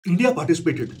India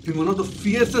participated in one of the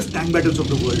fiercest tank battles of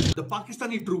the world. The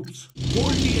Pakistani troops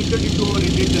boldly entered into our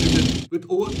Indian territory with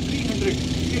over 300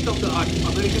 state-of-the-art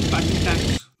American Patton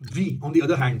tanks. We, on the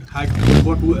other hand, had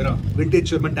World War II era vintage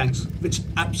Sherman tanks, which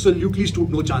absolutely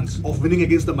stood no chance of winning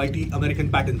against the mighty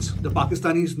American Pattons. The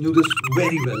Pakistanis knew this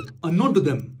very well. Unknown to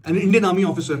them, an Indian Army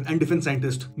officer and defense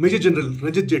scientist, Maj General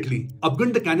Ranjit Jetley,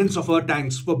 upgunned the cannons of our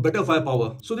tanks for better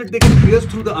firepower so that they can pierce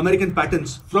through the American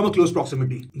Pattons from a close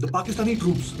proximity. The Pakistani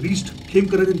troops reached Khem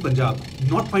Karan in Punjab,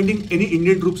 not finding any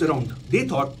Indian troops around. They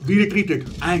thought we retreated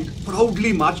and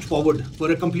proudly marched forward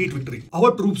for a complete victory.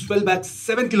 Our troops fell back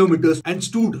 7 kilometers and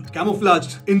stood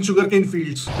camouflaged in sugarcane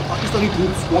fields. The Pakistani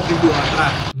troops walked into our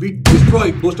trap. We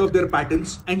destroyed most of their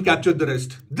patterns and captured the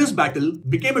rest. This battle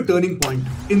became a turning point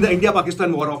in the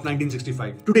India-Pakistan War of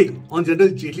 1965. Today, on General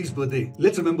Jetley's birthday,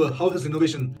 let's remember how his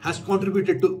innovation has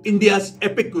contributed to India's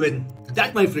epic win.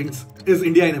 That, my friends, is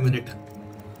India in a minute.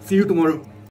 See you tomorrow.